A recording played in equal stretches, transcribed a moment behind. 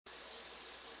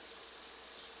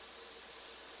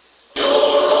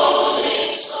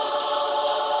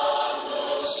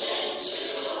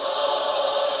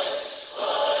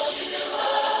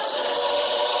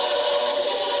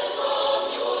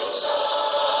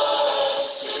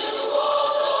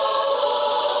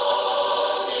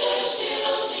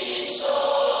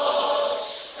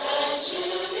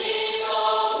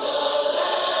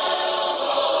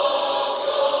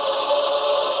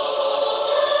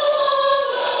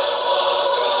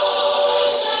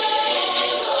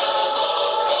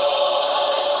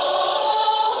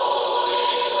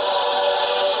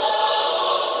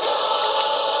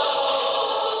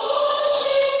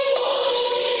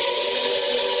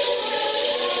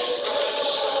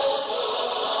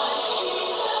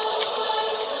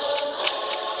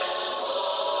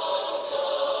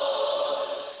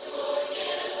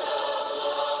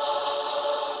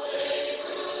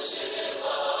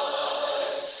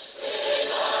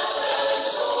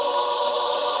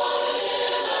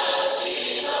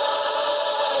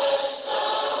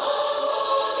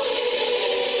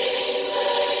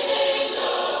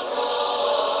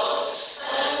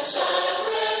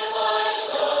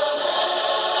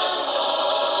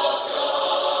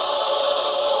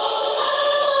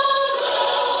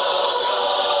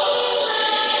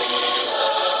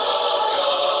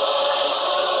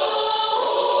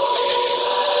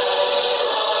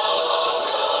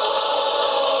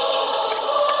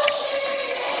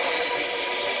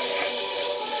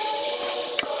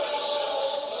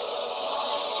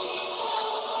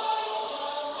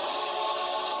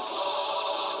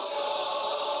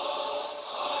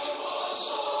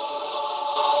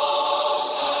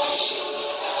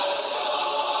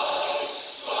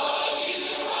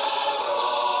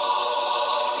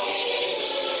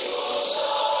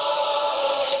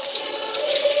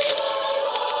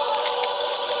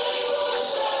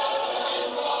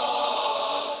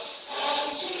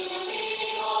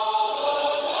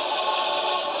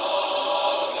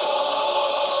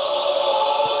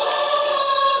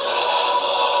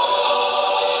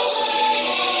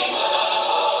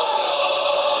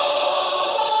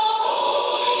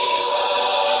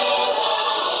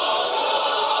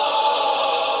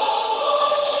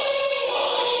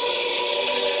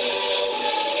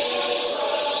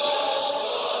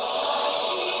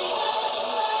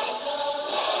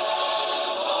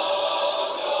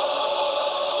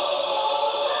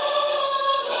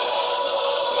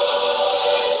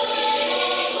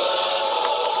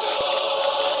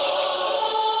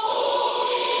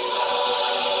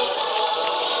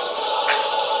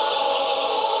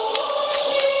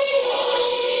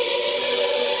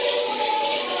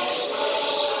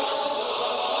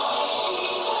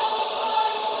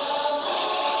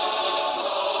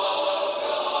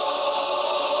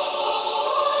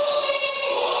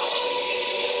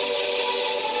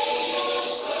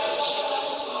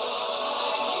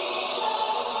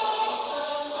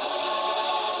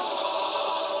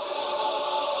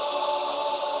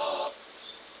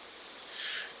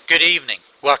Good evening.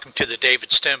 Welcome to the David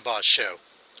Stembaugh Show.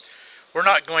 We're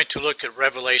not going to look at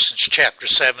Revelations chapter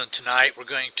 7 tonight. We're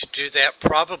going to do that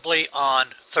probably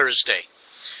on Thursday.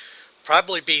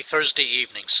 Probably be Thursday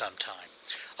evening sometime.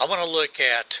 I want to look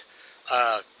at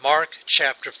Mark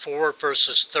chapter 4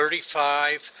 verses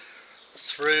 35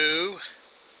 through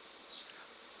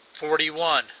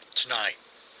 41 tonight.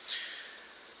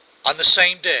 On the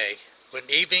same day,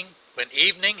 when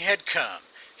evening had come,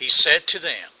 he said to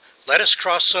them, "Let us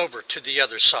cross over to the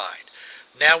other side."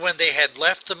 Now when they had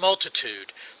left the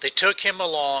multitude, they took him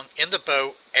along in the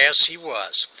boat as he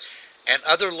was, and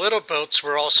other little boats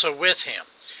were also with him.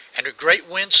 And a great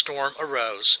windstorm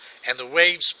arose, and the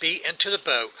waves beat into the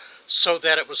boat, so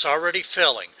that it was already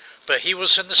filling. But he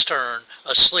was in the stern,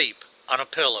 asleep on a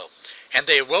pillow. And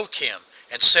they awoke him,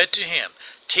 and said to him,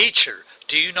 "Teacher,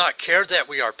 do you not care that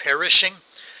we are perishing?"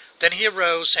 Then he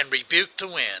arose and rebuked the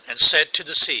wind, and said to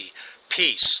the sea,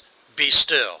 "Peace, be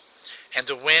still." And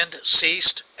the wind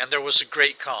ceased, and there was a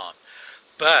great calm.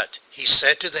 But he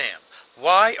said to them,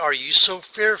 "Why are you so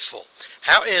fearful?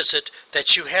 How is it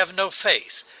that you have no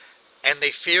faith?" And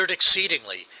they feared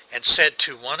exceedingly, and said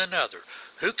to one another,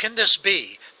 "Who can this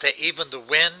be, that even the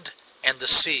wind and the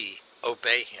sea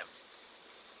obey him?"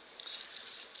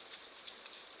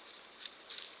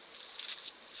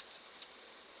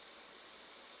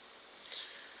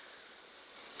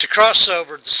 To cross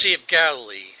over the Sea of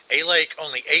Galilee, a lake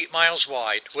only 8 miles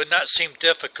wide, would not seem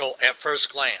difficult at first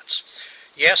glance.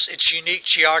 Yet its unique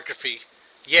geography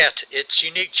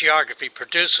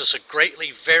produces a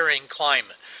greatly varying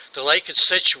climate. The lake is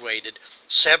situated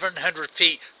 700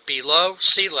 feet below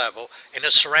sea level and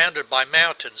is surrounded by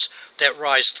mountains that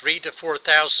rise 3,000 to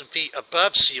 4,000 feet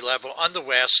above sea level on the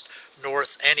west,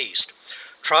 north, and east.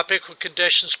 Tropical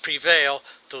conditions prevail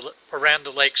around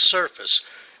the lake's surface,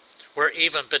 where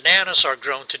even bananas are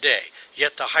grown today,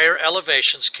 yet the higher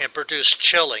elevations can produce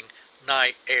chilling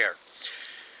night air.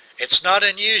 It's not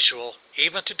unusual,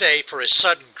 even today, for a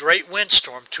sudden great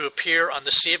windstorm to appear on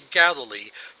the Sea of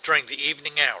Galilee during the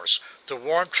evening hours. The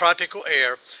warm tropical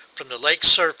air from the lake's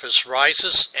surface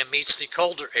rises and meets the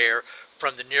colder air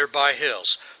from the nearby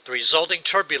hills. The resulting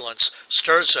turbulence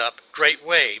stirs up great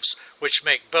waves, which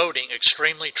make boating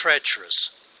extremely treacherous.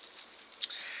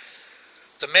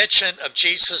 The mention of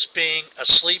Jesus being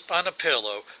asleep on a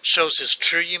pillow shows his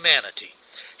true humanity.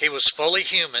 He was fully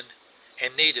human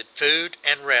and needed food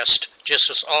and rest just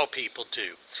as all people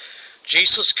do.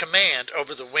 Jesus' command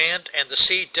over the wind and the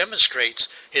sea demonstrates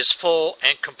his full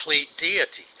and complete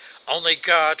deity. Only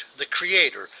God, the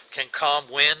Creator, can calm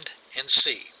wind and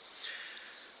sea.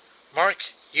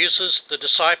 Mark uses the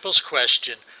disciples'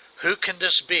 question, "Who can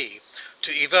this be?"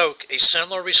 to evoke a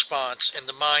similar response in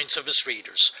the minds of his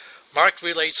readers. Mark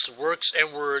relates the works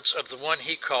and words of the one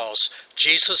he calls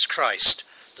Jesus Christ,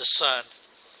 the Son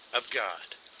of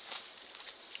God.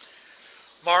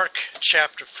 Mark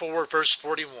chapter 4 verse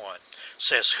 41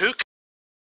 says, "Who can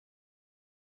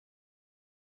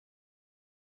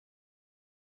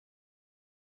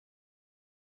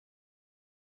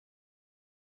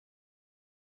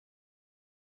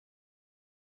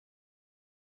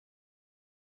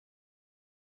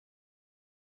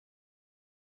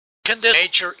this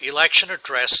major election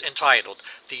address entitled,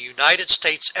 'The United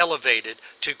States Elevated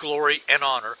to Glory and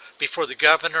Honor' before the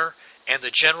Governor and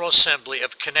the General Assembly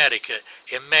of Connecticut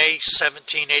in May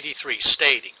 1783,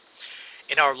 stating,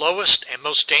 'In our lowest and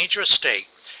most dangerous state,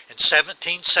 in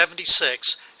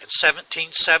 1776 and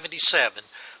 1777,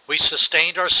 we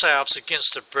sustained ourselves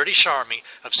against the British army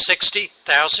of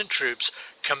 60,000 troops,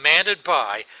 commanded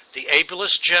by the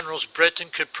ablest generals Britain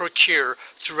could procure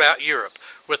throughout Europe,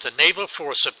 with a naval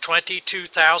force of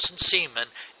 22,000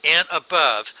 seamen and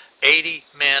above 80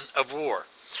 men of war.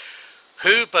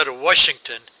 Who but a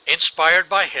Washington, inspired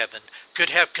by heaven, could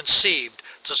have conceived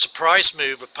the surprise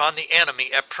move upon the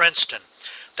enemy at Princeton,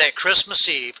 that Christmas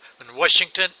Eve, when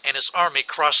Washington and his army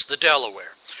crossed the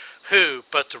Delaware? Who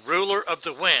but the ruler of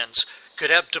the winds could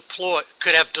have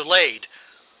delayed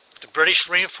the British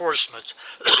reinforcements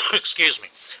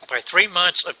by 3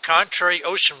 months of contrary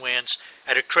ocean winds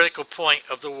at a critical point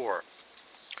of the war?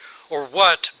 Or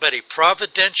what but a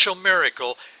providential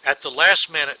miracle at the last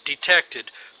minute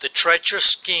detected the treacherous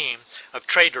scheme of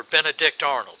traitor Benedict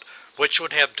Arnold, which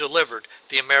would have delivered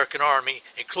the American army,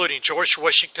 including George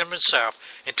Washington himself,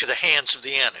 into the hands of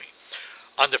the enemy?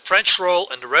 On the French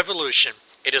role in the Revolution,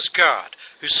 it is God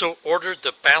who so ordered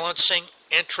the balancing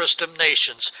interest of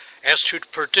nations as to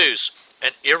produce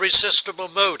an irresistible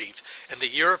motive in the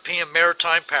European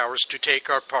maritime powers to take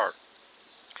our part.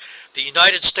 The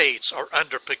United States are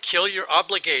under peculiar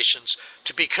obligations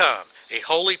to become a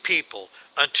holy people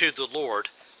unto the Lord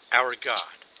our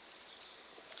God.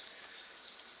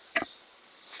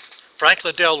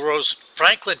 Franklin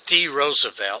D.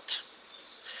 Roosevelt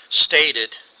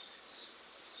stated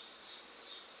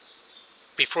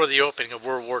before the opening of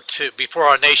World War II, before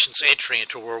our nation's entry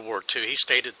into World War II, he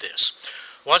stated this: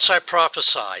 "Once I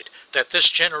prophesied that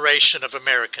this generation of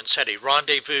Americans had a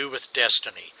rendezvous with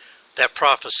destiny. That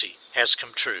prophecy has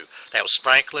come true." That was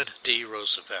Franklin D.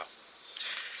 Roosevelt.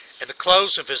 At the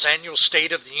close of his annual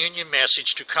State of the Union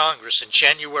message to Congress in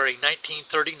January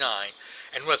 1939,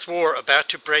 and with war about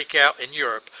to break out in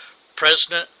Europe,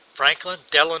 President Franklin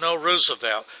Delano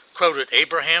Roosevelt quoted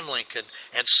Abraham Lincoln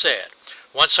and said,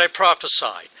 "Once I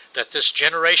prophesied that this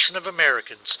generation of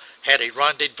Americans had a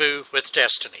rendezvous with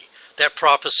destiny. That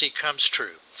prophecy comes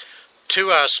true.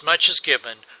 To us much is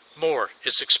given, more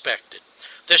is expected.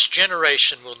 This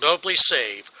generation will nobly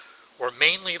save, or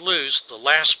mainly lose, the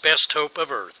last best hope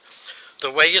of earth. The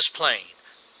way is plain,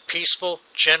 peaceful,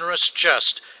 generous,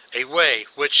 just, a way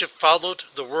which if followed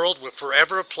the world will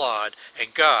forever applaud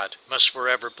and God must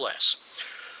forever bless."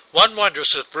 One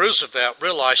wonders if Roosevelt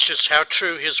realized just how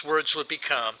true his words would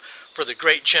become for the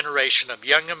great generation of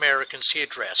young Americans he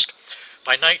addressed.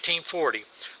 By 1940,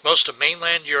 most of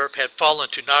mainland Europe had fallen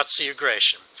to Nazi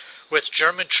aggression. With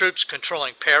German troops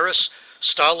controlling Paris,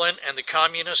 Stalin and the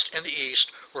communists in the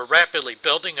East were rapidly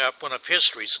building up one of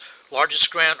history's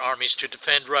largest ground armies to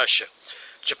defend Russia.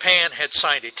 Japan had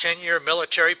signed a 10-year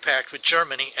military pact with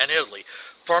Germany and Italy,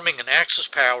 forming an Axis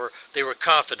power they were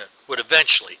confident would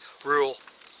eventually rule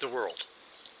the world.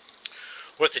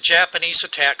 With the Japanese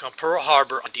attack on Pearl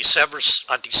Harbor on December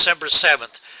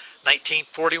 7,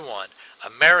 1941,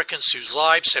 Americans whose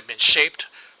lives had been shaped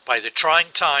by the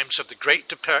trying times of the Great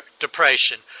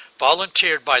Depression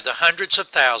volunteered by the hundreds of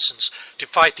thousands to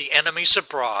fight the enemies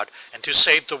abroad and to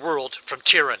save the world from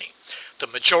tyranny. The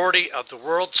majority of the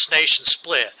world's nations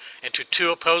split into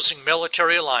two opposing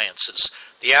military alliances,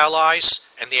 the Allies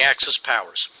and the Axis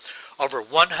powers. Over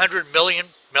 100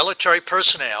 million military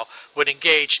personnel would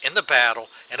engage in the battle,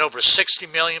 and over 60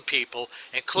 million people,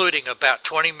 including about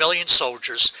 20 million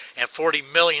soldiers and 40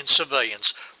 million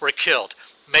civilians, were killed,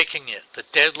 making it the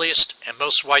deadliest and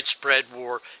most widespread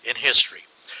war in history.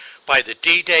 By the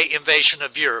D-Day invasion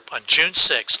of Europe on June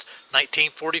 6,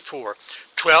 1944,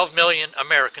 12 million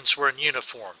Americans were in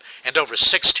uniform, and over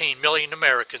 16 million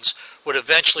Americans would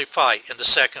eventually fight in the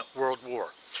Second World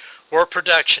War. War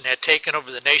production had taken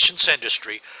over the nation's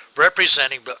industry,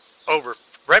 representing over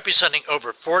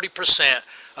 40%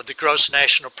 of the gross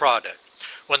national product.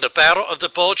 When the Battle of the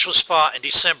Bulge was fought in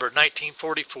December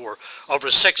 1944, over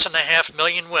 6.5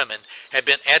 million women had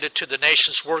been added to the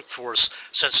nation's workforce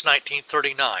since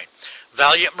 1939.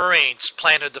 Valiant Marines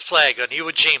planted the flag on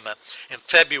Iwo Jima in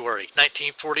February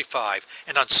 1945,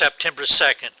 and on September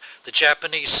 2nd, the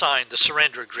Japanese signed the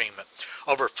surrender agreement.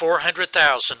 Over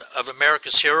 400,000 of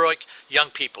America's heroic young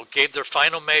people gave their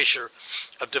final measure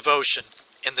of devotion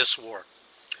in this war.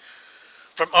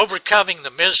 From overcoming the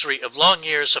misery of long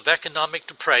years of economic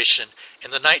depression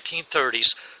in the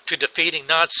 1930s to defeating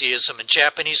Nazism and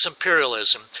Japanese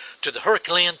imperialism to the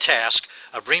Herculean task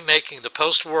of remaking the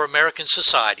post-war American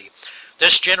society,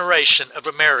 this generation of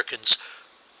Americans,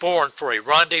 born for a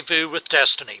rendezvous with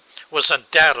destiny, was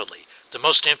undoubtedly the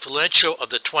most influential of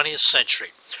the 20th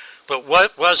century. But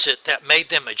what was it that made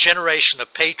them a generation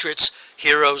of patriots,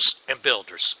 heroes, and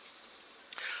builders?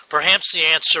 Perhaps the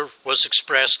answer was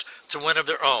expressed through one of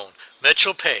their own,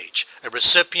 Mitchell Page, a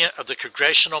recipient of the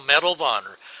Congressional Medal of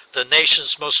Honor, the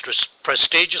nation's most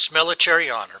prestigious military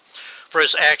honor, for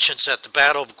his actions at the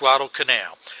Battle of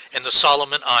Guadalcanal in the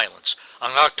Solomon Islands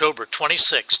on October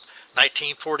 26,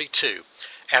 1942.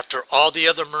 After all the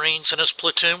other Marines in his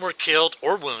platoon were killed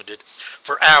or wounded,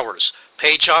 for hours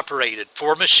Page operated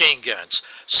 4 machine guns,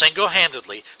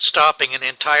 single-handedly stopping an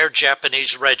entire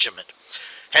Japanese regiment.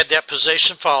 Had that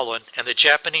position fallen and the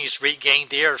Japanese regained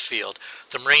the airfield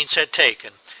the Marines had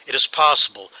taken, it is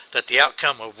possible that the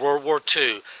outcome of World War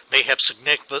II may have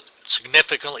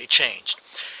significantly changed.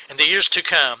 In the years to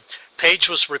come, Page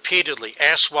was repeatedly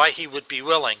asked why he would be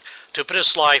willing to put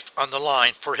his life on the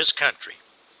line for his country.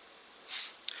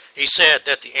 He said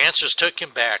that the answers took him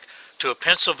back to a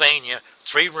Pennsylvania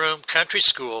 3-room country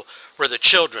school where the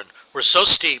children were so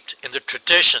steeped in the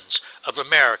traditions of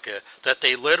America that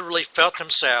they literally felt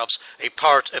themselves a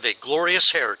part of a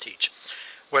glorious heritage,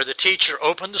 where the teacher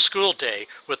opened the school day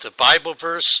with the Bible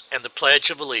verse and the Pledge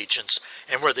of Allegiance,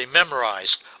 and where they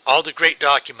memorized all the great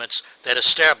documents that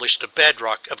established the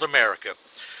bedrock of America,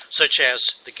 such as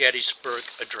the Gettysburg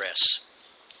Address.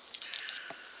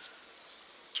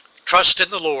 Trust in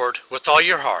the Lord with all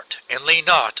your heart, and lean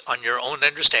not on your own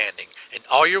understanding. In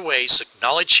all your ways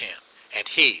acknowledge him, and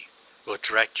he will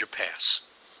direct your paths.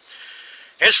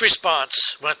 His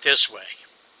response went this way: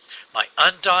 My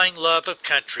undying love of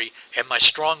country and my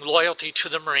strong loyalty to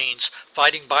the Marines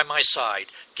fighting by my side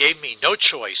gave me no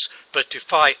choice but to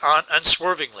fight on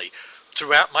unswervingly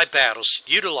throughout my battles,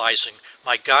 utilizing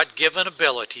my God-given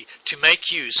ability to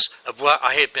make use of what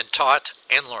I had been taught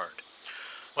and learned.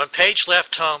 When Page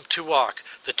left home to walk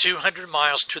the 200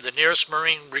 miles to the nearest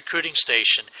Marine recruiting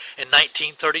station in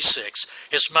 1936,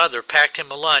 his mother packed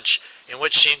him a lunch in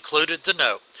which she included the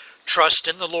note, "Trust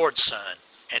in the Lord, son,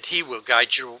 and he will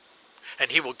guide you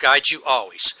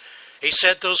always." He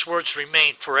said those words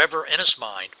remained forever in his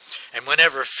mind, and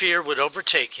whenever fear would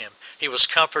overtake him, he was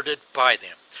comforted by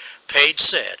them. Page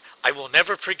said, "I will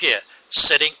never forget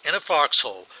sitting in a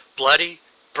foxhole, bloody,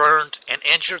 burned, and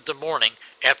injured the morning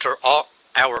after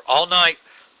our all-night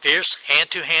fierce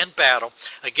hand-to-hand battle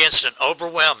against an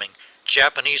overwhelming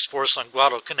Japanese force on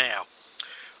Guadalcanal.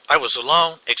 I was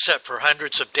alone except for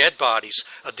hundreds of dead bodies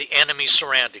of the enemy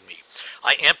surrounding me.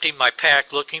 I emptied my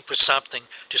pack looking for something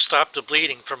to stop the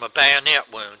bleeding from a bayonet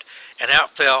wound, and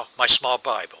out fell my small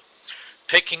Bible.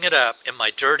 Picking it up in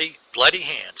my dirty, bloody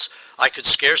hands, I could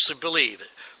scarcely believe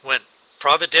it when,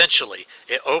 providentially,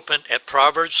 it opened at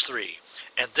Proverbs 3,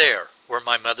 and there were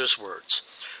my mother's words.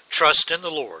 Trust in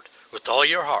the Lord with all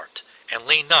your heart, and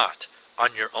lean not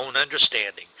on your own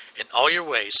understanding. In all your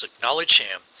ways acknowledge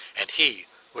him, and he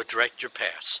will direct your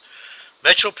paths."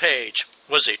 Mitchell Page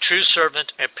was a true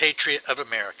servant and patriot of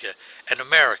America, and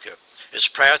America is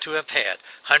proud to have had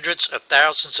hundreds of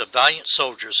thousands of valiant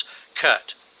soldiers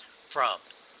cut from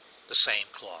the same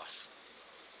cloth.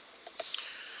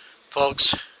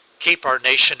 Folks, keep our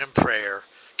nation in prayer.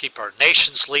 Keep our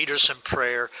nation's leaders in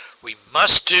prayer. We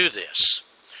must do this.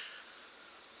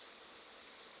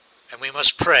 And we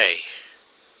must pray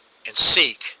and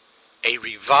seek a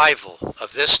revival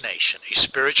of this nation, a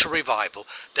spiritual revival,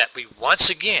 that we once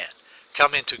again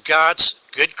come into God's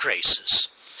good graces.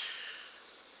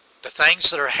 The things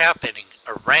that are happening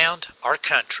around our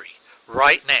country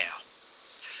right now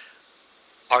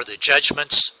are the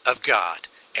judgments of God,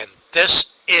 and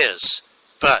this is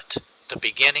but the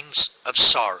beginnings of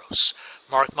sorrows.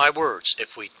 Mark my words,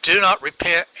 if we do not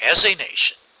repent as a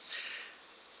nation,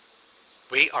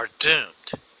 we are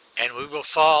doomed, and we will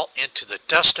fall into the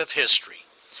dust of history,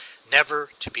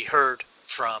 never to be heard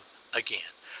from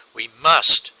again. We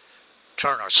must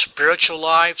turn our spiritual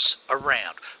lives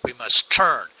around. We must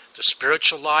turn the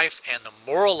spiritual life and the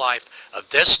moral life of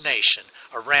this nation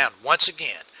around once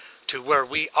again to where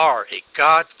we are a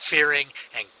God-fearing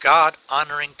and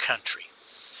God-honoring country.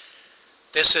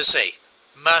 This is a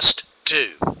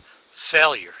must-do.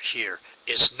 Failure here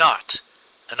is not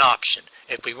an option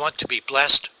if we want to be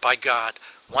blessed by God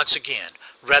once again,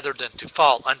 rather than to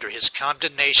fall under his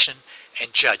condemnation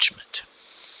and judgment.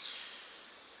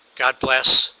 God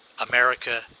bless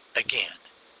America again.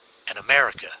 And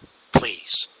America,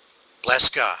 please, bless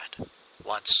God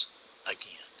once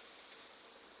again.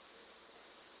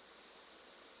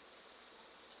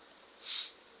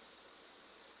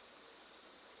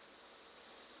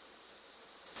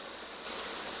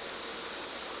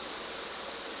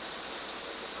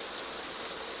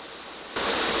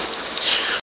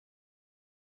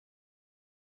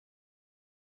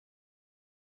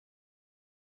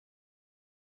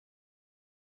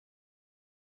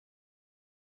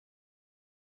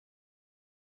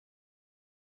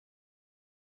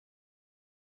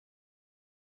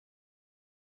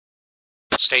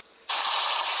 Stay.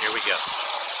 Here we go.